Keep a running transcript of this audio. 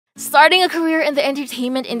Starting a career in the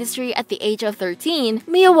entertainment industry at the age of 13,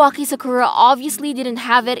 Miyawaki Sakura obviously didn't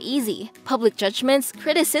have it easy. Public judgments,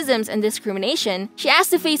 criticisms, and discrimination, she has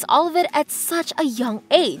to face all of it at such a young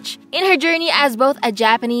age. In her journey as both a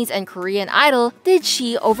Japanese and Korean idol, did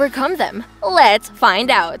she overcome them? Let's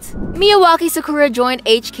find out. Miyawaki Sakura joined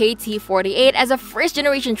HKT48 as a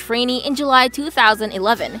first-generation trainee in July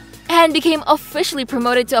 2011 and became officially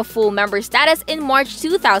promoted to a full member status in March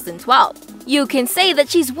 2012. You can say that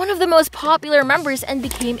she's one of the most popular members and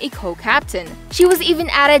became a co-captain. She was even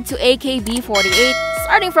added to AKB48,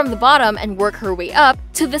 starting from the bottom and worked her way up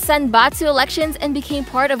to the Senbatsu elections and became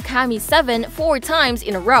part of Kami 7 4 times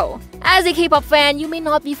in a row. As a K-pop fan, you may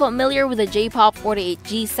not be familiar with the J-pop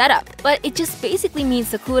 48G setup, but it just basically means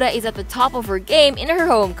Sakura is at the top of her game in her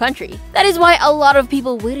home country. That is why a lot of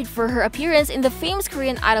people waited for her appearance in the famous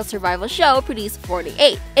Korean idol survival show Produce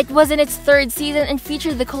 48. It was in its third season and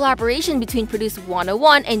featured the collaboration between Produce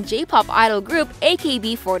 101 and J-pop idol group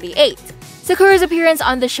AKB48. Sakura's appearance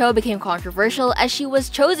on the show became controversial as she was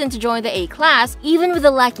chosen to join the A class even with the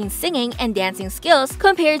lacking singing and dancing skills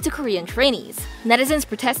compared to Korean trainees. Netizens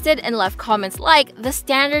protested and left comments like, "The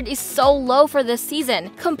standard is so low for this season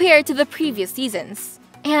compared to the previous seasons."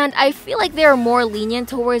 And I feel like they are more lenient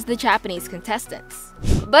towards the Japanese contestants.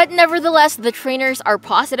 But nevertheless, the trainers are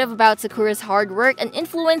positive about Sakura's hard work and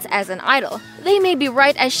influence as an idol. They may be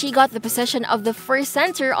right as she got the position of the first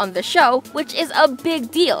center on the show, which is a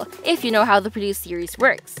big deal if you know how the Produce series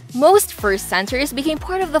works. Most first centers became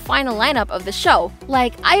part of the final lineup of the show,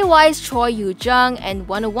 like IOI's Choi Yoo-jung and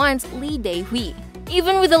 101's Lee Dae-hwi.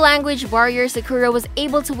 Even with the language barrier, Sakura was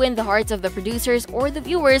able to win the hearts of the producers or the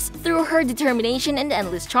viewers through her determination and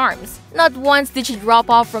endless charms. Not once did she drop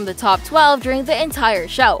off from the top 12 during the entire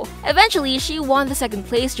show. Eventually, she won the second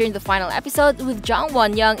place during the final episode with Jang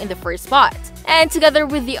Won-young in the first spot. And together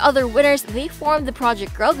with the other winners, they formed the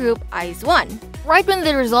project girl group IZ*ONE. Right when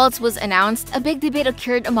the results was announced, a big debate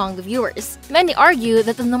occurred among the viewers. Many argue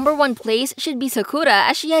that the #1 place should be Sakura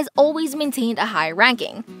as she has always maintained a high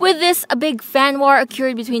ranking. With this, a big fan war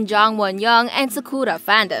occurred between Jang Won-young and Sakura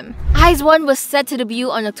fandom. IZ*ONE was set to debut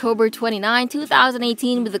on October 29,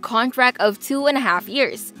 2018 with a contract of 2.5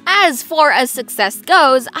 years. As far as success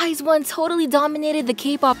goes, IZ*ONE totally dominated the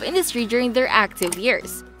K-pop industry during their active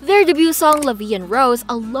years. Their debut song La Vie en Rose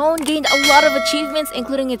alone gained a lot of achievements,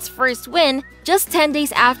 including its first win just 10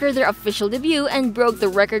 days after their official debut and broke the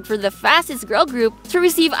record for the fastest girl group to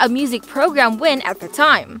receive a music program win at the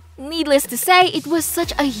time. Needless to say, it was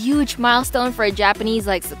such a huge milestone for a Japanese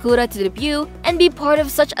like Sakura to debut and be part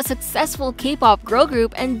of such a successful K-pop girl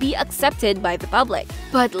group and be accepted by the public.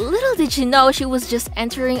 But little did she know she was just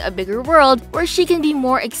entering a bigger world where she can be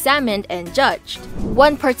more examined and judged.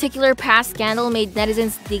 One particular past scandal made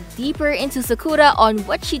netizens dig deeper into Sakura on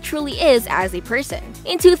what she truly is as a person.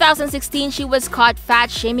 In 2016, she was caught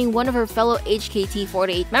fat-shaming one of her fellow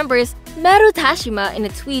HKT48 members, Meru Tashima, in a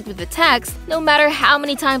tweet with the text, "No matter how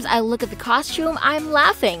many times I look at the costume, I'm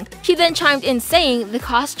laughing." She then chimed in saying the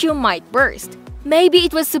costume might burst. Maybe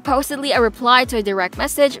it was supposedly a reply to a direct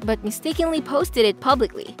message but mistakenly posted it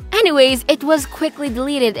publicly. Anyways, it was quickly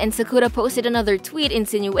deleted and Sakura posted another tweet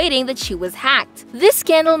insinuating that she was hacked. This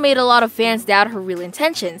scandal made a lot of fans doubt her real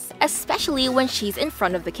intentions, especially when she's in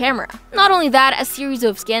front of the camera. Not only that, a series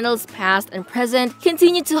of scandals past and present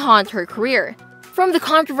continued to haunt her career. From the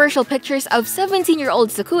controversial pictures of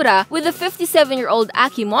 17-year-old Sakura with the 57-year-old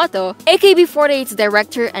Akimoto, AKB48's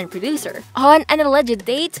director and producer, on an alleged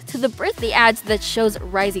date to the birthday ads that shows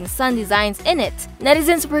rising sun designs in it,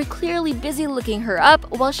 netizens were clearly busy looking her up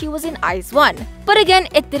while she was in IZ*ONE. But again,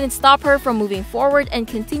 it didn't stop her from moving forward and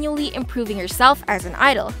continually improving herself as an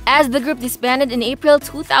idol. As the group disbanded in April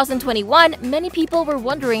 2021, many people were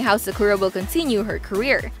wondering how Sakura will continue her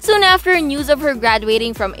career. Soon after, news of her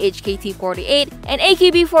graduating from HKT48 and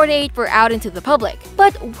AKB48 were out into the public.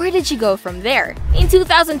 But where did she go from there? In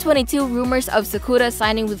 2022, rumors of Sakura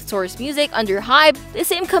signing with Source Music under HYBE, the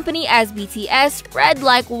same company as BTS, spread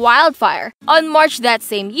like wildfire. On March that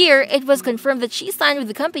same year, it was confirmed that she signed with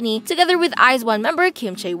the company together with IZ*ONE member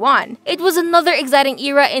Kim Chae-won. It was another exciting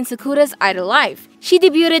era in Sakura's idol life. She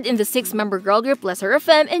debuted in the 6-member girl group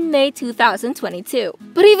LESSERAFIM in May 2022.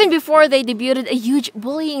 But even before they debuted, a huge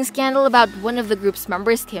bullying scandal about one of the group's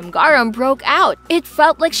members, Kim Garam, broke out. It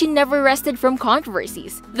felt like she never rested from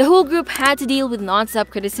controversies. The whole group had to deal with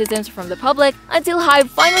non-stop criticisms from the public until HYBE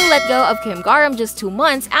finally let go of Kim Garam just 2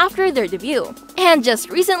 months after their debut. And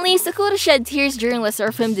just recently, Sakura shed tears during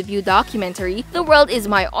LESSERAFIM debut documentary, The World Is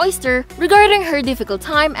My Oyster, regarding her difficult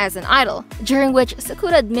time as an idol, during which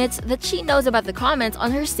Sakura admits that she knows about the comments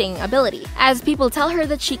on her singing ability. As people tell her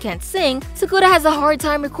that she can't sing, Sakura has a hard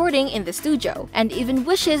time recording in the studio, and even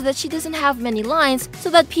wishes that she doesn't have many lines so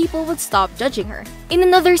that people would stop judging her. In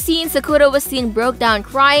another scene, Sakura was seen broke down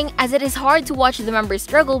crying, as it is hard to watch the members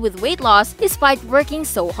struggle with weight loss despite working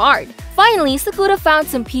so hard. Finally, Sakura found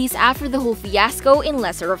some peace after the whole fiasco in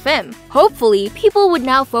LESSERAFIM. Hopefully, people would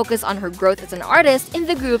now focus on her growth as an artist in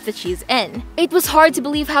the group that she's in. It was hard to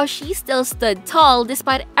believe how she still stood tall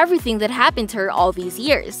despite everything that happened to her all these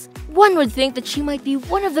years. One would think that she might be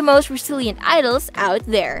one of the most resilient idols out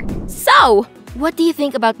there. So, what do you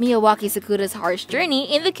think about Miyawaki Sakura's harsh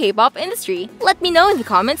journey in the K-pop industry? Let me know in the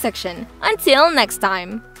comment section. Until next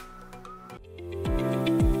time!